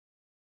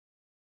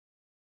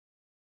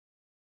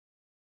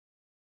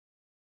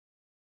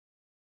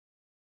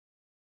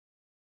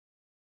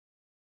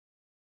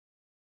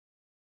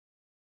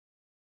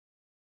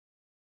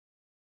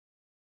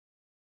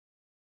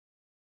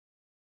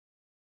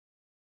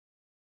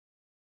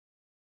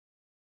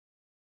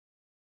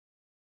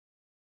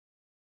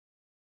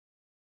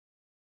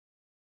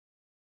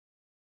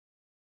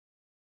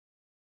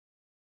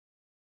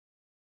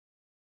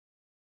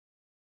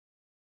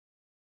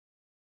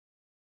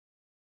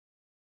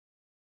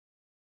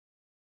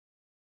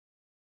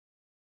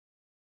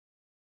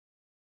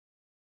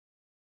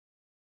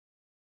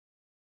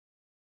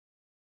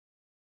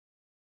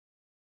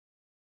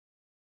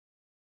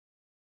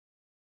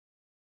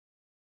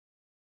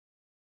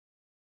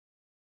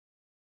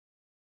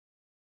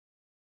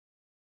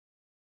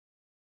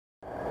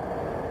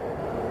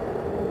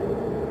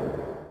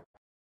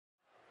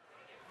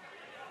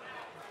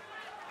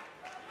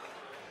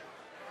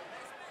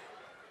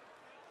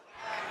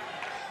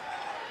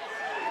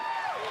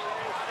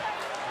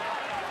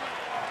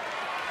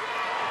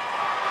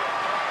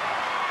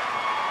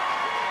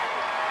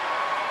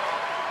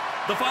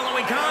The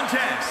following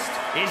contest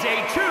is a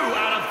 2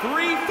 out of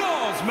 3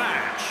 falls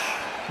match.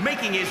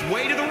 Making his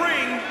way to the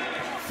ring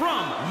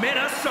from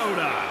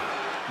Minnesota,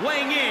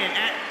 weighing in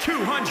at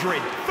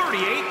 238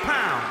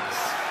 pounds,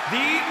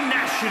 the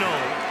National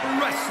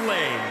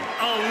Wrestling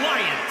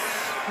Alliance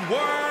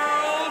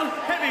World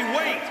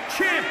Heavyweight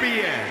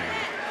Champion,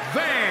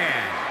 Van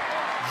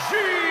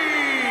Gene.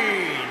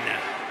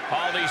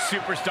 All these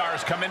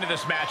superstars come into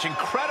this match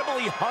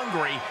incredibly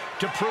hungry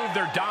to prove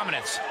their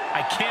dominance.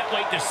 I can't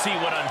wait to see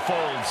what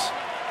unfolds.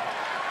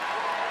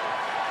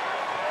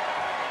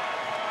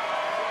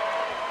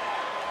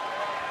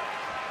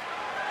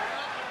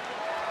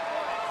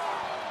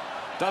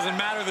 Doesn't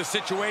matter the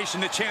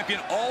situation, the champion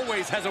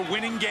always has a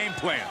winning game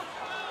plan.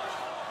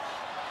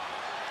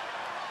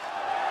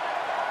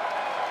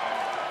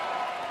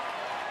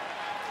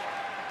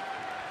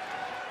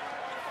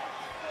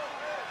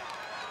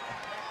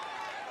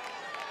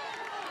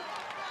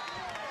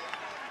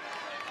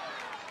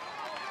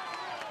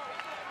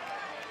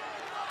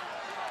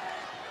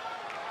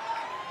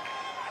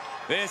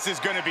 This is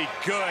going to be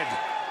good.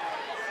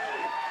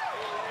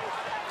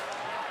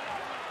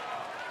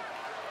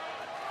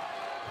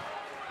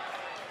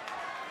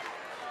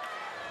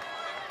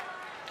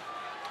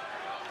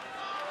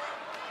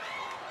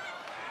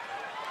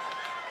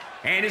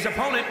 And his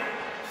opponent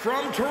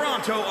from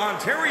Toronto,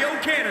 Ontario,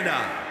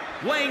 Canada,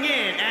 weighing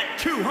in at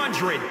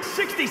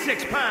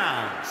 266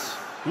 pounds,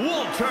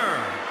 Walter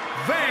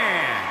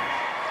Van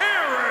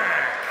Erich.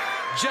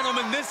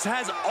 Gentlemen, this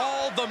has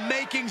all the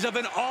makings of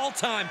an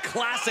all-time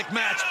classic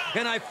match,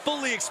 and I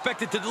fully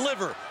expect it to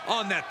deliver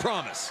on that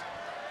promise.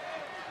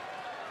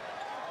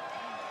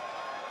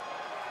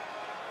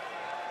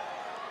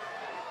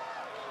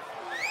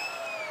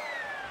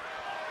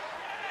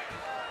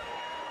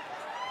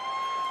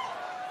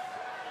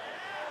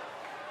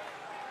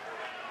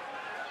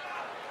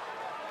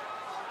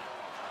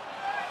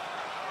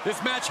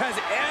 This match has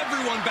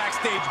everyone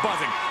backstage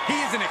buzzing.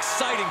 He is an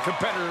exciting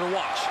competitor to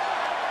watch.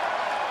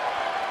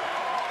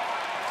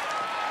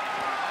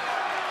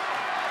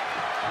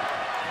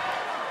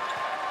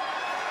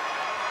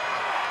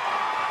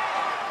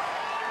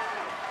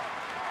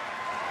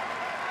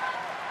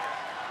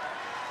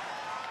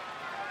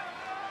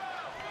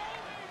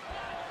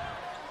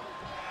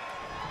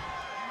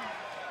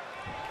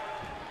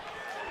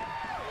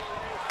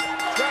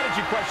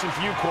 Strategy question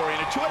for you, Corey. In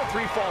a 2 out of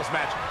 3 falls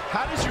match,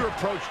 how does your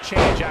approach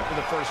change after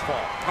the first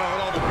fall? Well,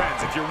 it all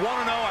depends. If you're 1-0,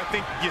 I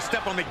think you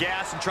step on the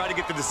gas and try to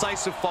get the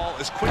decisive fall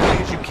as quickly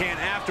as you can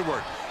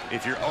afterward.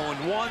 If you're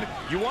 0-1,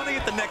 you want to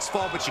get the next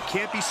fall, but you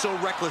can't be so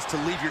reckless to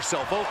leave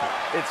yourself open.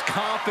 It's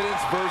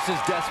confidence versus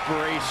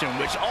desperation,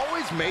 which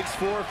always makes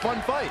for a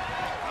fun fight.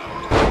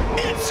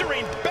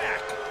 Answering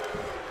back.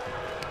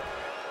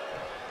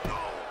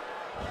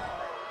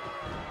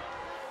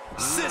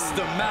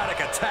 Systematic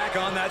attack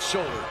on that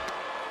shoulder.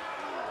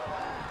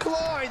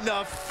 Claw in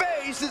the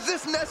face, is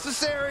this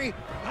necessary?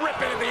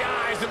 Rip into the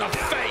eyes and the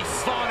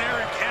face. Von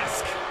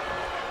Erich-esque.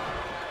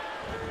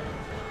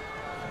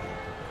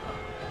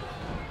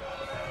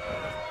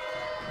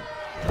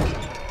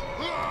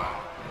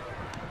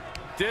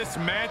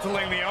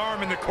 Dismantling the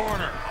arm in the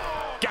corner.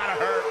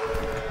 Gotta hurt.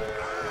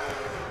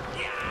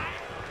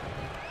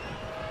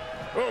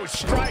 Oh,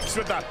 strikes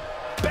with the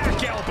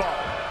back elbow.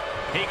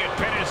 He could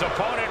pin his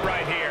opponent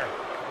right here.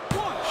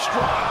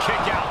 Strong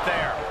kick out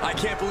there. I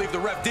can't believe the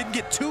ref didn't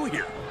get 2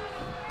 here.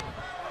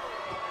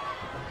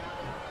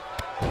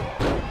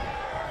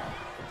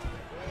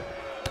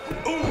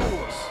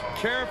 Ooh,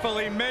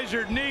 carefully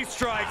measured knee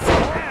strikes.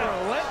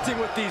 Relenting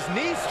with these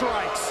knee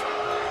strikes.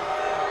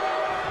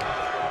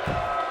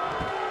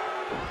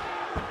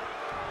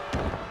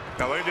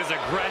 Now look at this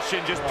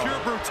aggression, just pure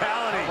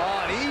brutality. Come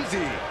on,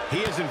 easy.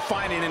 He isn't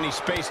finding any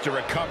space to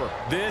recover.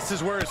 This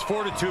is where his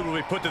fortitude will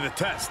be put to the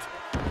test.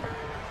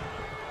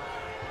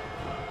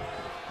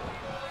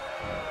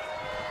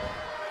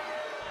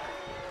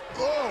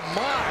 Oh,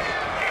 my.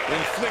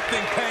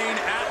 Inflicting pain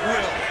at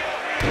will.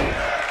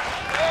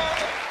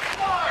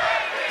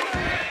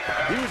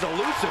 He was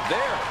elusive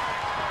there.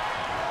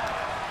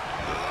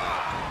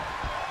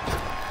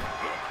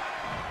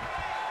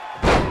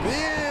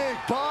 Big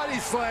body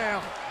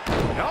slam.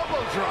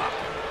 Elbow drop.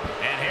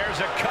 And here's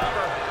a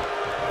cover.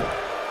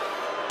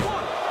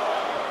 1,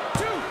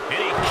 2. And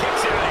he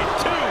kicks out at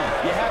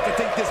 2. You have to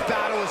think this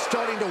battle is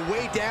starting to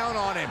weigh down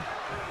on him.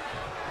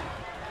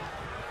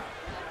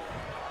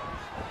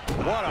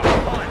 What a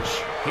punch.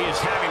 He is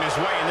having his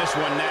way in this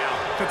one now.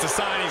 It's a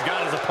sign he's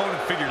got his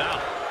opponent figured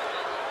out.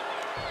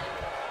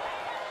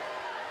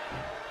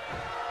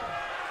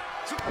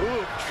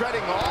 Ooh,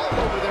 treading all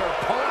over their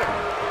opponent.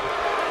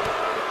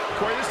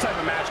 Corey, this type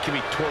of match can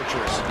be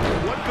torturous.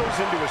 What goes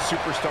into a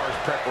superstar's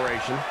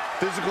preparation?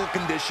 Physical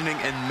conditioning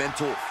and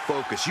mental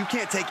focus. You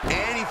can't take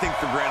anything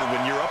for granted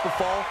when you're up a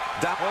fall.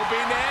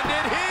 Hoping to end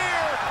it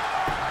here.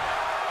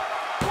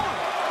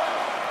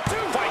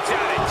 1, 2. Fights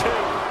out at 2.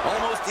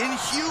 Almost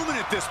inhuman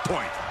at this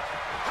point.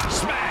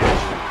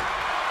 Smash.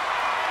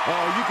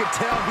 Oh, you can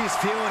tell he's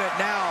feeling it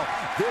now.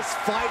 This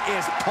fight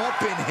is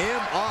pumping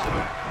him up.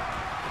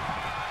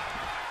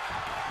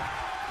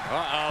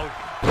 Uh-oh.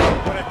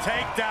 What a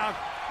takedown.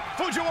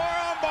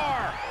 Fujiwara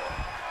armbar.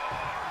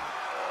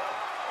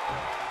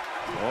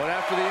 Going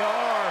after the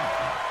arm.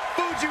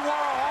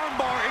 Fujiwara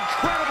armbar.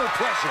 Incredible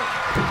pressure.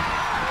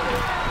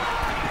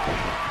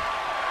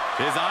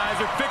 His eyes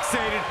are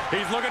fixated.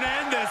 He's looking to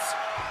end this.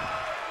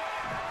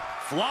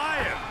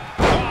 Flying.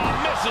 Oh,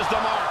 misses the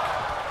mark.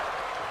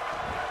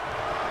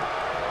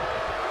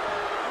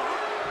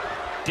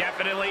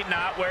 Definitely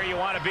not where you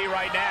want to be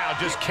right now.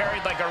 Just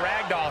carried like a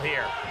rag doll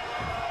here.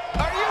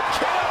 Are you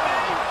kidding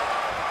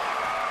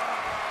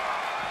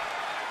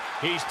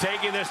me? He's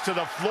taking this to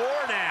the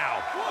floor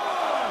now.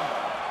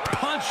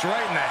 Punch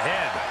right in the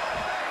head.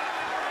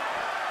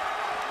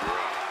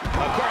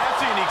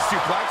 That's a unique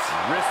suplex.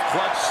 Wrist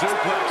clutch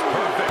suplex,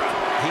 perfect.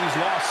 He's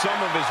lost some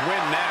of his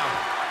win now.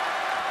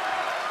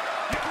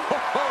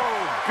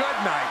 Oh, good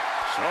night.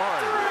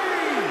 Sorry.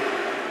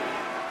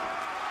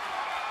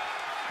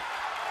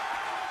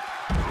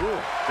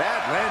 Ooh,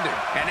 bad landing.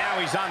 And now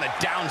he's on the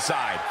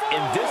downside.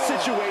 In this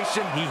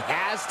situation, he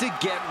has to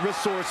get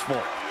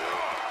resourceful.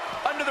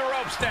 Under the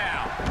ropes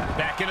now.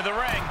 Back into the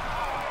ring.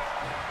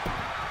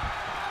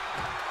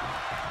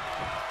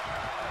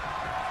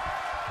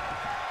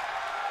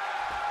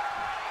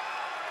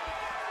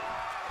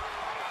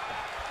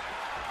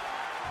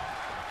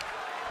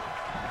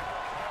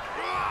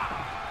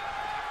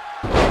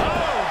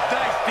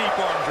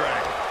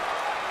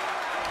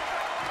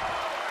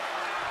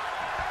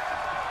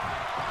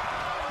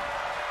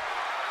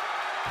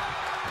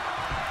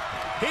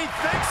 He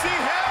thinks he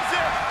has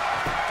it.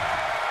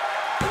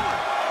 1,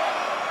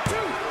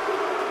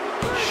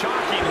 2.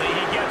 Shockingly,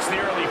 he gets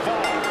the early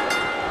fall.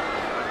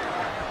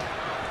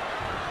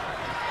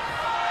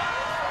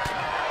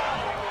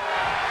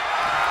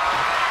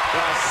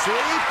 The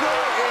sleeper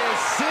is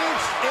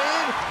cinched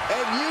in,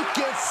 and you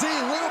can see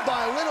little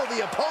by little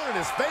the opponent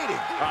is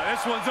fading.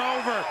 This one's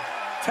over.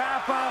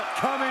 Tap out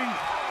coming.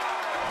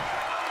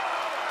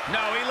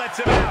 No, he lets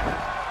him out.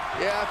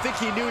 Yeah, I think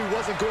he knew he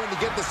wasn't going to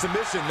get the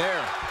submission there.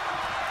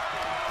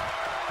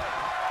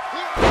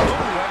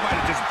 That might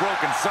have just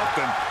broken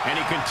something. And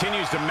he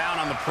continues to mount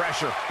on the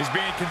pressure. He's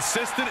being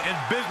consistent and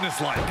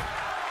businesslike.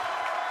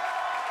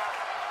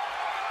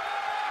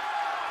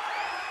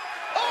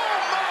 Oh,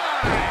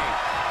 my!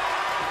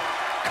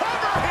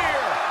 Cover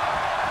here!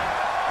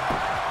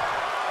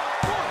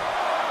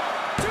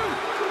 1, 2,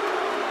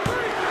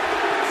 3.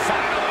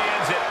 Finally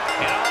ends it.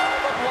 And all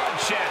the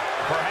bloodshed.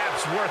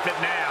 Perhaps worth it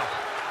now.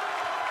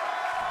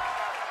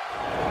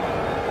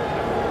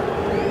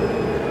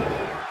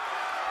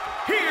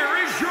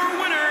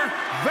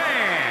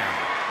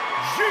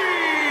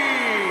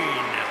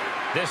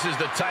 This is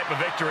the type of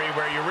victory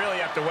where you really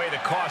have to weigh the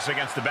costs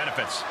against the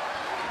benefits.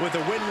 With a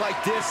win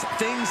like this,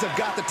 things have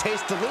got to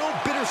taste a little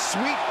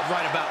bittersweet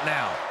right about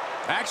now.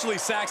 Actually,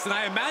 Saxton,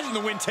 I imagine the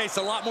win tastes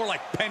a lot more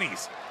like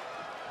pennies.